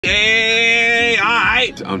Hey, all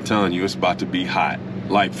right. I'm telling you, it's about to be hot.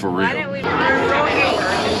 Like, for real.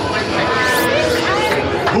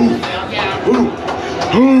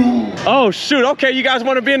 Oh, shoot. Okay, you guys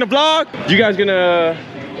want to be in the vlog? You guys gonna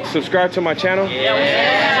subscribe to my channel?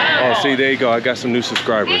 Yeah. Oh, see, there you go. I got some new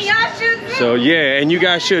subscribers. And y'all should too. So, yeah, and you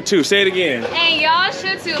guys should too. Say it again. And y'all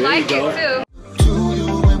should too. There like you go. it too. To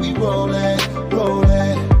you when we rollin',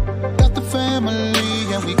 rollin'. Got the family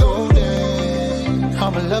and we golden.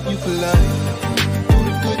 I'ma love you for life. Through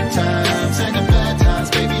the good times and the bad times,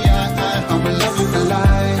 baby, I'ma love you for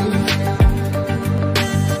life.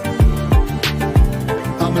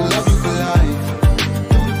 I'ma love you for life.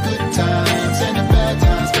 Through the good times and the bad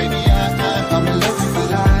times, baby, I'ma love you for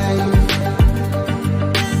life.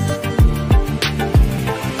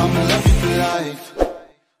 I'ma love you for life.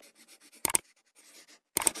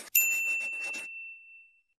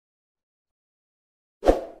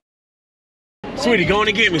 Sweetie, go on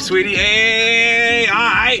and get me, sweetie. Hey, all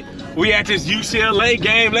right. We at this UCLA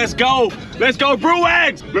game. Let's go. Let's go,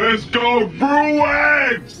 Bruins. Let's go,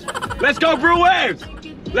 Bruins. Let's go, Bruins.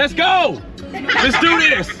 Let's go. Let's do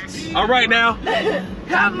this. All right now.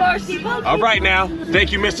 Have mercy. All right now.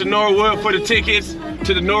 Thank you, Mr. Norwood, for the tickets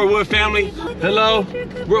to the Norwood family. Hello.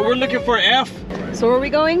 We're looking for an F. So where are we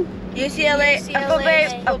going? UCLA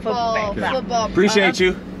football. Appreciate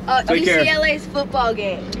you. Take care. UCLA's football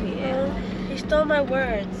game. Yeah. He stole my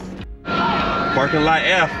words. Parking lot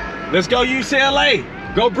F. Let's go UCLA.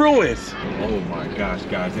 Go Bruins. Oh my gosh,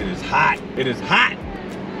 guys, it is hot. It is hot.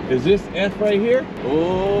 Is this F right here?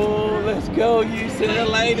 Oh, let's go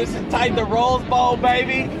UCLA. This is tight, the Rose Bowl,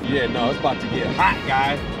 baby. Yeah, no, it's about to get hot,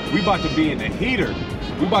 guys. We about to be in the heater.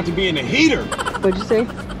 We about to be in the heater. What'd you say?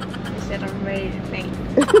 I said I'm ready to faint.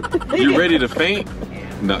 You ready to faint?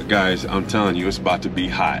 No, guys, I'm telling you, it's about to be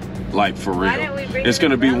hot. Like, for real. Why didn't we bring It's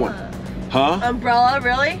gonna be one. Huh? Umbrella,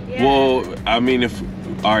 really? Yeah. Well, I mean,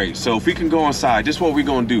 all right, so if we can go inside, this is what we're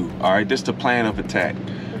gonna do, all right? This is the plan of attack.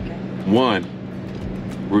 Okay. 1,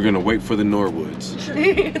 we're gonna wait for the Norwoods.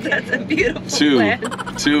 That's a beautiful 2, plan.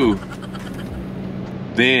 2,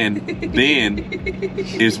 then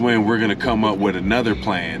is when we're gonna come up with another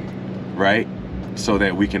plan, right? So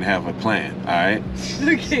that we can have a plan, all right?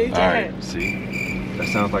 Okay, All right, see? That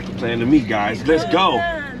sounds like a plan to me, guys. Let's go.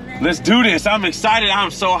 Let's do this. I'm excited.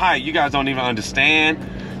 I'm so hyped. You guys don't even understand.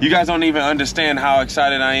 You guys don't even understand how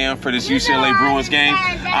excited I am for this UCLA Bruins game.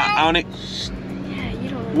 I don't. Yeah, you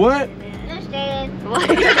don't What?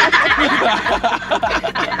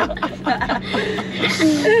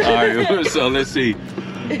 All right. So let's see.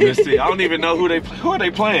 Let's see. I don't even know who are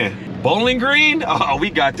they playing. Bowling Green? Oh,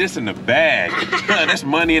 we got this in the bag. That's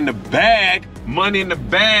money in the bag. Money in the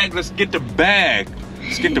bag. Let's get the bag.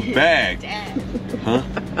 Let's get the bag. Huh?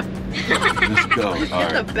 Let's go. All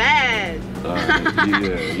right. the bag.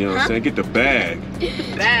 Yeah, you know what I'm saying? Get the bag.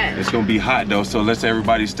 Bag. It's gonna be hot though, so let's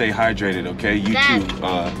everybody stay hydrated, okay? You too.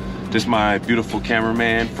 This is my beautiful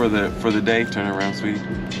cameraman for the day. Turn around, sweetie.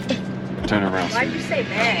 Turn around, Why'd sweetie. you say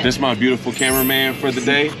bag? This is my beautiful cameraman for the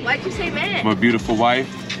day. Why'd you say bag? My beautiful wife,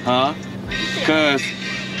 huh? Cause,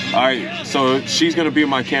 all right, so she's gonna be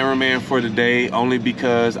my cameraman for the day only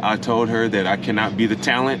because I told her that I cannot be the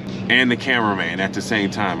talent and the cameraman at the same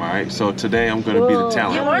time, all right? So today I'm gonna be the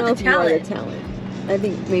talent. You are the talent. I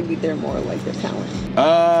think maybe they're more like the talent.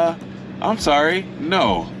 I'm sorry,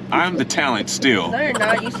 no, I'm the talent still. No, you're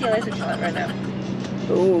not. UCLA's a talent right now.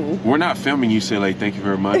 Ooh. We're not filming UCLA, thank you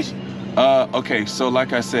very much. Okay, so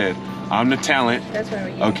like I said, I'm the talent. That's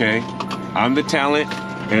right. Okay, I'm the talent,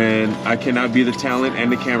 and I cannot be the talent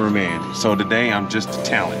and the cameraman. So today I'm just the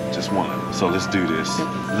talent, just one. So let's do this.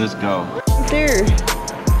 Let's go. There.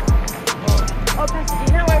 Oh,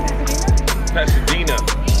 Pasadena? Where Pasadena? Pasadena,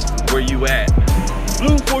 where you at?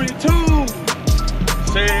 Blue 42.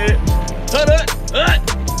 Say it. What?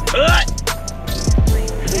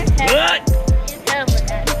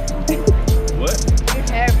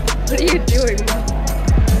 What are you doing?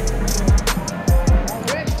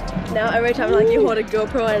 Now every time like you hold a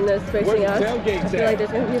GoPro and it's facing us, I feel like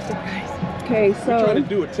there's gonna be a surprise. Okay, We're trying to so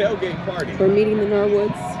do a tailgate party. we're meeting the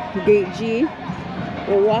Norwoods, Gate G.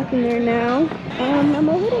 We're walking there now. I'm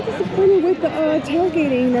a little disappointed with the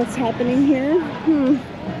tailgating that's happening here.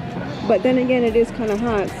 But then again, it is kind of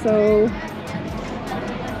hot, so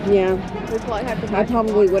yeah. I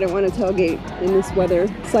probably wouldn't want to tailgate in this weather.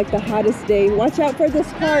 It's like the hottest day. Watch out for this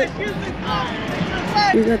cart.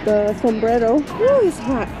 We got the sombrero. Oh, it's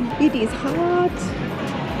hot. It is hot.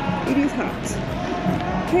 It is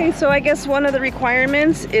hot. Okay, so I guess one of the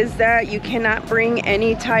requirements is that you cannot bring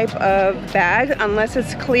any type of bag unless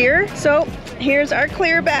it's clear. So here's our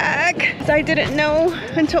clear bag. I didn't know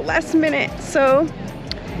until last minute. So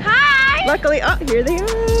Luckily, oh, here they are.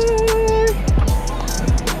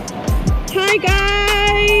 Hi,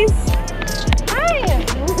 guys. Hi.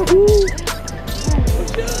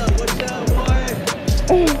 What's up, boy?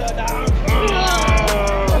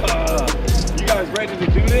 You guys ready to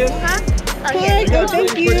do this? Huh? Hi, go,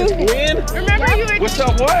 thank you. Win? Remember you were What's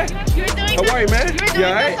up, boy? You were doing How are you, man? You were doing You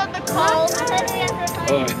all right? this on the call.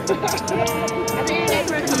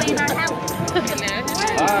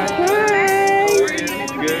 Hi.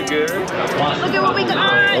 Good, good. Look at what we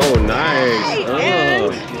got. Oh, nice.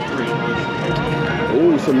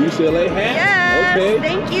 Oh, some UCLA hats? Yes, Okay.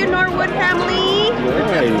 thank you, Norwood family.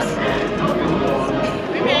 Nice.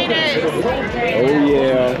 We made it. Oh,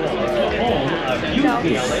 yeah.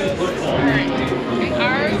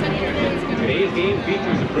 Today's game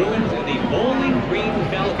features the Bruins and the Bowling Green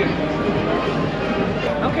Falcons.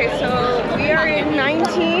 Okay, so we are in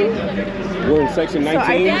 19. We're in section 19? So I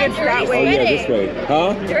think it's that Oh, way. yeah, this way.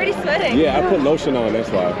 Huh? You're already sweating. Yeah, I put lotion on, that's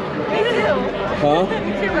why. Huh?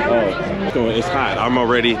 Oh, it's hot. I'm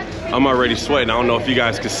already sweating. I don't know if you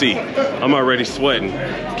guys can see. I'm already sweating.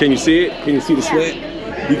 Can you see it? Can you see the sweat?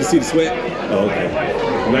 You can see the sweat? Oh, okay.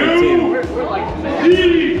 19.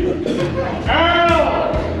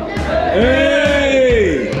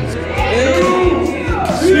 Hey!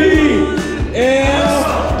 U-C-L-A!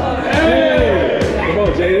 Come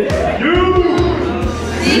on, Jaden. U-C-L-A!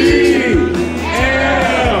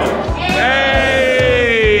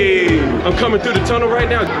 I'm coming through the tunnel right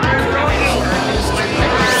now.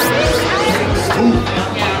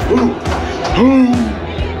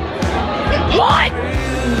 What?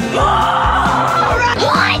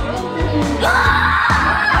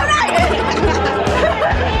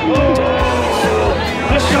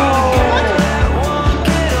 Let's go!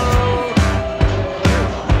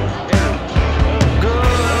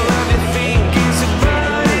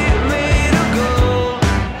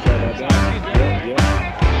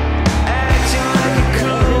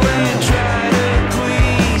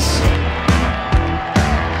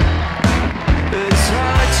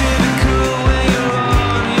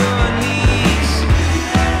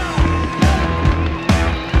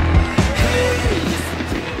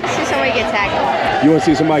 You want to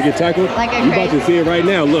see somebody get tackled? Like you about to see it right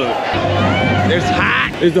now. Look, it's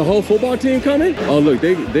hot. Is the whole football team coming? Oh, look,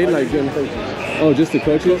 they like getting hurt. Oh, just the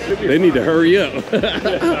coaches? They need to hurry up.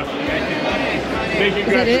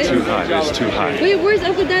 It's too hot. It's too hot. Wait, where's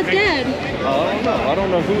Uncle Dad's dad? I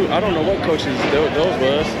don't know. I don't know what coaches those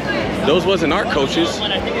was. Those wasn't our coaches.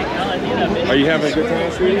 Are you having a good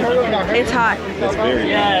time, sweetie? It's hot. It's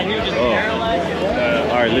very hot.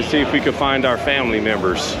 All right, let's see if we can find our family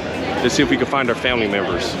members. Let's see if we can find our family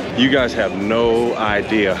members. You guys have no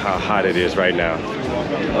idea how hot it is right now.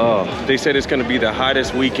 Oh, they said it's gonna be the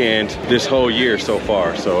hottest weekend this whole year so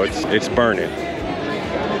far, so it's burning.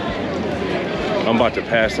 I'm about to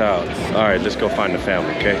pass out. All right, let's go find the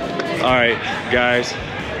family, okay? All right, guys,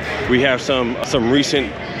 we have some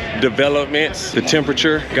recent developments. The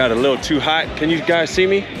temperature got a little too hot. Can you guys see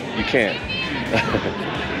me? You can't.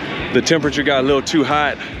 The temperature got a little too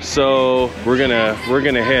hot, so we're gonna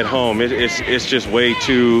head home. It's just way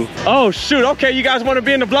too. Oh shoot! Okay, you guys want to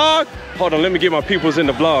be in the vlog? Hold on, let me get my peoples in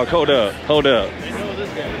the vlog. Hold up.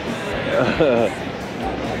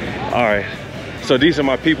 All right. So these are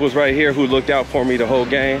my peoples right here who looked out for me the whole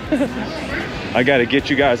game. I gotta get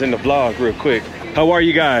you guys in the vlog real quick. How are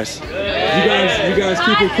you guys? You guys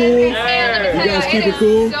keep it cool? You guys keep it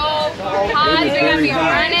cool? Hot, they're gonna be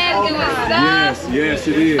running, doing stuff. Yes,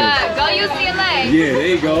 it is. But go UCLA. Yeah, there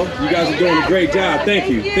you go. You guys are doing a great job. Thank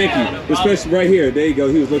you. Especially right here. There you go.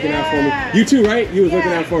 He was looking out for me. You too, right? You was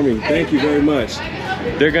looking out for me. Thank you very much.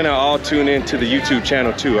 They're gonna all tune in to the YouTube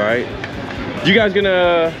channel too, all right? You guys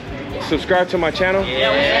gonna subscribe to my channel?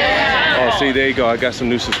 Yeah. Oh, see, there you go. I got some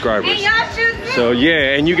new subscribers. And y'all should too. So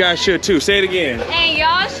yeah, and you guys should too. Say it again. And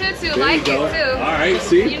y'all should too. There like you go. it too. All right,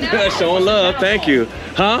 see? You know? Showing love. Thank you.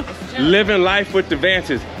 Huh? Living life with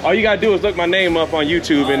DEVANCES. All you gotta do is look my name up on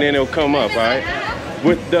YouTube and then it'll come up, all right?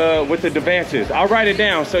 With the DEVANCES. I'll write it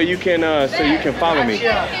down so you can follow me.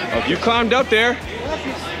 You climbed up there.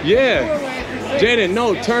 Yeah. Jaden,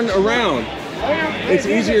 no, turn around. It's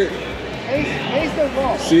easier. Face the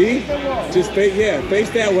wall. See? Just face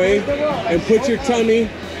that way and put your tummy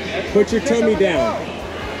down.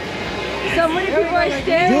 So many people are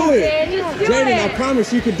staring. Do it. Just do Jaden, it. I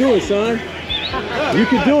promise you can do it, son. You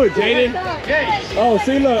can do it, Jaden. Oh,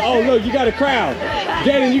 see, look. Oh, look, you got a crowd.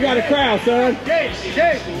 Jaden, you got a crowd, son.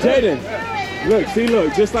 Jaden, look, see,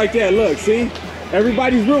 look, just like that. Look, see?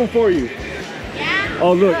 Everybody's rooting for you.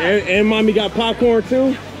 Oh, look, and mommy got popcorn,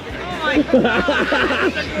 too?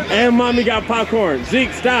 And mommy got popcorn.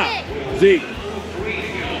 Zeke, stop. Zeke.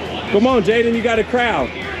 Come on, Jaden, you got a crowd.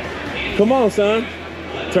 Come on, son.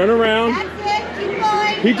 Turn around.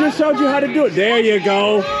 He just showed you how to do it. There you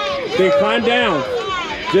go. Then climb down.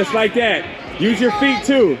 Just like that. Use your feet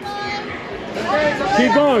too.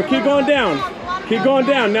 Keep going down. Keep going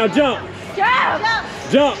down. Now jump.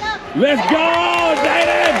 Jump. Let's go,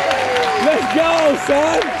 Jaden. Let's go,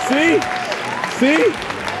 son. See?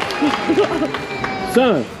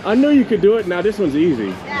 Son, I knew you could do it. Now this one's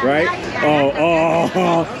easy, right?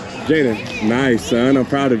 Oh. Jaden, nice, son. I'm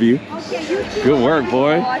proud of you. Good work,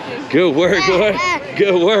 boy. Good work, boy.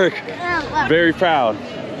 Good work. Very proud.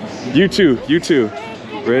 You too.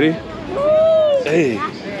 Ready? Hey.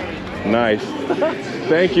 Nice.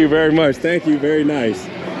 Thank you very much. Thank you. Very nice.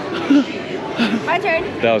 My turn.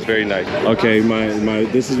 That was very nice. Okay,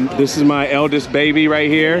 this is my eldest baby right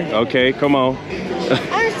here. Okay, come on.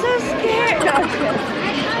 I'm so scared.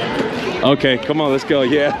 No, okay, come on, let's go.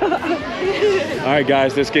 Yeah. All right,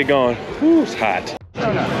 guys, let's get going. Whew, it's hot.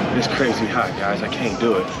 It's crazy hot, guys. I can't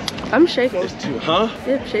do it. I'm shaking. It's too, huh?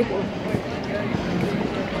 Yeah, I'm shaking.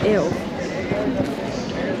 Ew.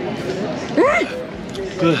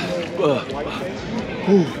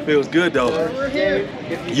 Ooh, feels good though.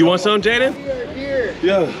 You want some, Jaden?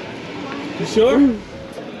 Yeah. You sure?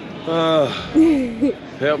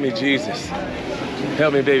 Help me, Jesus.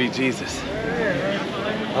 Help me, baby Jesus.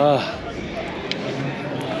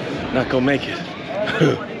 Not gonna make it.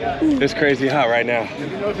 It's crazy hot right now.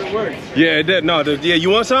 Yeah, it did. No, yeah, you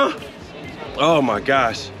want some? Oh my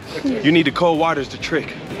gosh. You need the cold waters to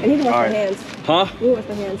trick. I need to wash my hands. Huh? I need to wash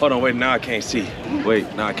my hands. Hold on, wait, now I can't see. Wait,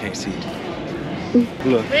 now I can't see.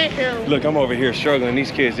 Look, I'm over here struggling.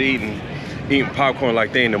 These kids eating popcorn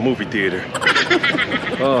like they in the movie theater.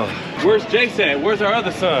 Oh, where's Jace at? Where's our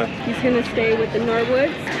other son? He's gonna stay with the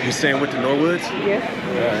Norwoods. He's staying with the Norwoods? Yes.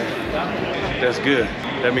 All right. That's good.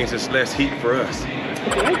 That means it's less heat for us.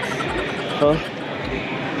 What? Huh?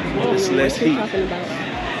 It's less heat. What are you talking about?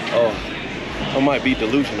 Oh, I might be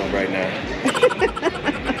delusional right now.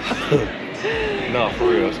 No, for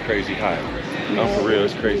real, it's crazy hot. No, for real,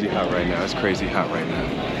 it's crazy hot right now. It's crazy hot right now.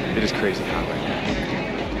 It is crazy hot right now.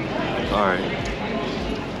 All right.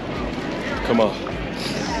 Come on.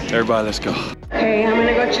 Everybody, let's go. Okay, I'm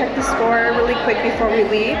gonna go check the score really quick before we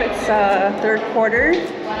leave. It's third quarter.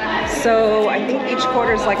 So I think each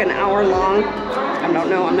quarter is like an hour long. I don't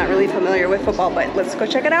know, I'm not really familiar with football, but let's go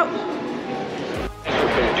check it out.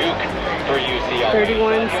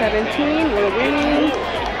 31-17, we're winning.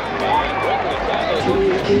 So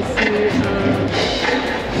you can see the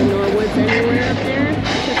Norwoods anywhere up there.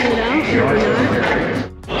 Check it out.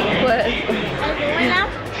 What?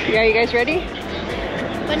 Yeah, you guys ready?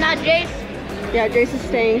 But not Jace. Yeah, Jace is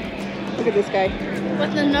staying. Look at this guy.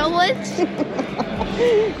 With the Norwoods?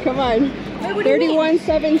 Come on.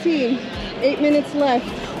 31-17. 8 minutes left.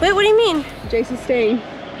 Wait, what do you mean? Jace is staying.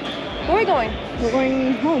 Where are we going? We're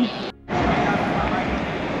going home.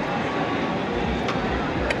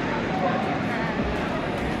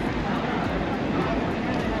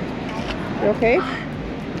 You okay?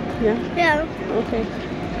 Yeah? Yeah. Okay.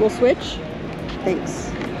 We'll switch? Thanks.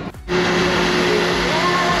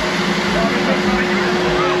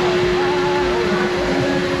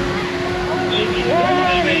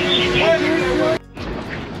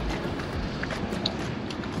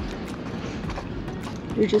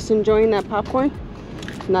 You're just enjoying that popcorn?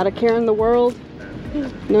 Not a care in the world?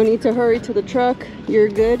 No need to hurry to the truck? You're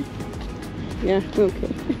good? Yeah, okay.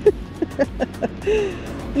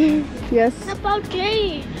 Yes. How about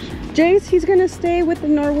Jace? Jace, he's gonna stay with the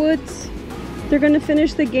Norwoods. They're gonna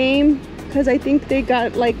finish the game because I think they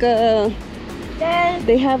got like a...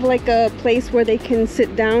 They have like a place where they can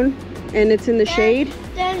sit down and it's in the shade.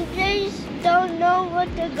 Then Jace don't know what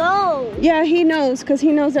to go. Yeah, he knows because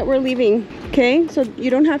he knows that we're leaving. Okay, so you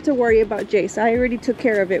don't have to worry about Jace. I already took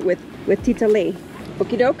care of it with Tita Lay.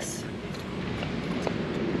 Okie dokes?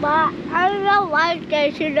 But I don't know why,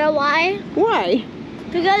 Jace. You know why? Why?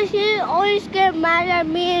 Because he always get mad at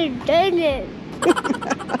me and Jaden.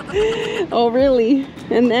 Oh, really?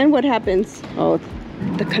 And then what happens? Oh,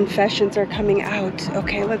 the confessions are coming out.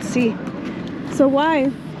 Okay, let's see. So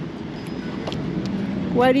why?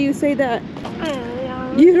 Why do you say that? I don't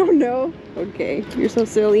know. You don't know? Okay, you're so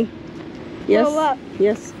silly. Yes? Well, look.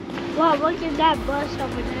 Yes. Wow, look at that bus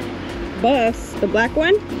over there. Bus? The black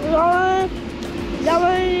one?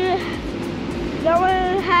 That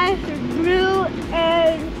one has blue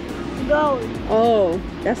and gold. Oh,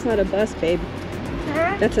 that's not a bus, babe.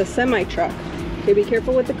 Huh? That's a semi-truck. Okay, be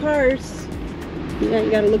careful with the cars. Yeah,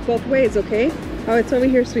 you gotta look both ways, okay? Oh, it's over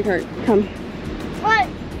here, sweetheart. Come. What?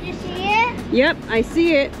 You see it? Yep, I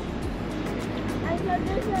see it. I thought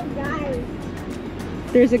this was guys.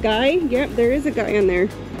 There's a guy? Yep, there is a guy in there.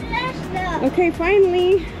 Okay,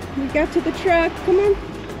 finally, we got to the truck. Come on.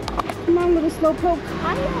 Come on, little slowpoke.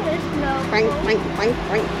 I know it's no. Frank.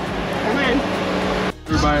 Come on.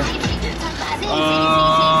 Everybody.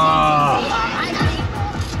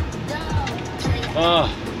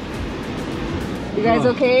 You guys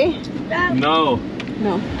okay? No.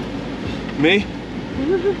 No. Me?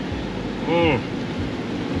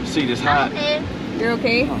 See this hot. You're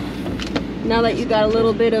okay? Now that you got a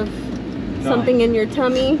little bit of something in your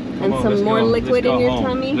tummy and on, some more liquid in your home.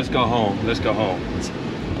 tummy. Let's go home. Let's go home.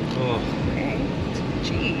 Okay.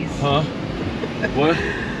 Jeez. Huh? What?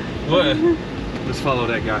 What? Let's follow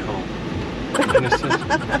that guy home. And it says,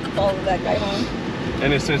 Follow that guy home.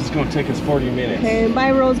 and it says it's gonna take us 40 minutes. Okay,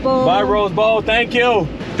 bye Rose Bowl. Bye Rose Bowl, thank you.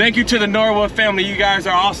 Thank you to the Norwood family. You guys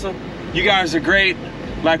are awesome. You guys are great,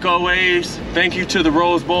 like always. Thank you to the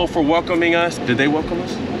Rose Bowl for welcoming us. Did they welcome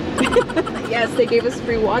us? Yes, they gave us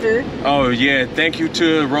free water. Oh yeah, thank you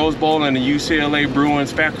to Rose Bowl and the UCLA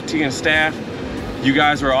Bruins faculty and staff. You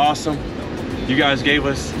guys are awesome. You guys gave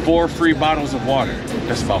us 4 free bottles of water.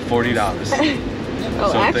 That's about $40.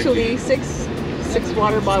 Oh, So actually, six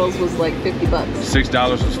water bottles was like 50 bucks.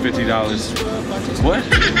 $6 was $50. What?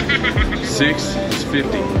 6 is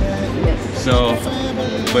 50. Yes. So,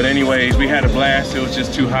 but anyways, we had a blast. It was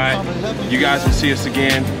just too hot. You guys will see us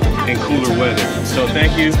again in cooler weather. So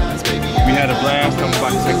thank you. We had a blast. I'm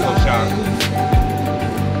about to take a little shower.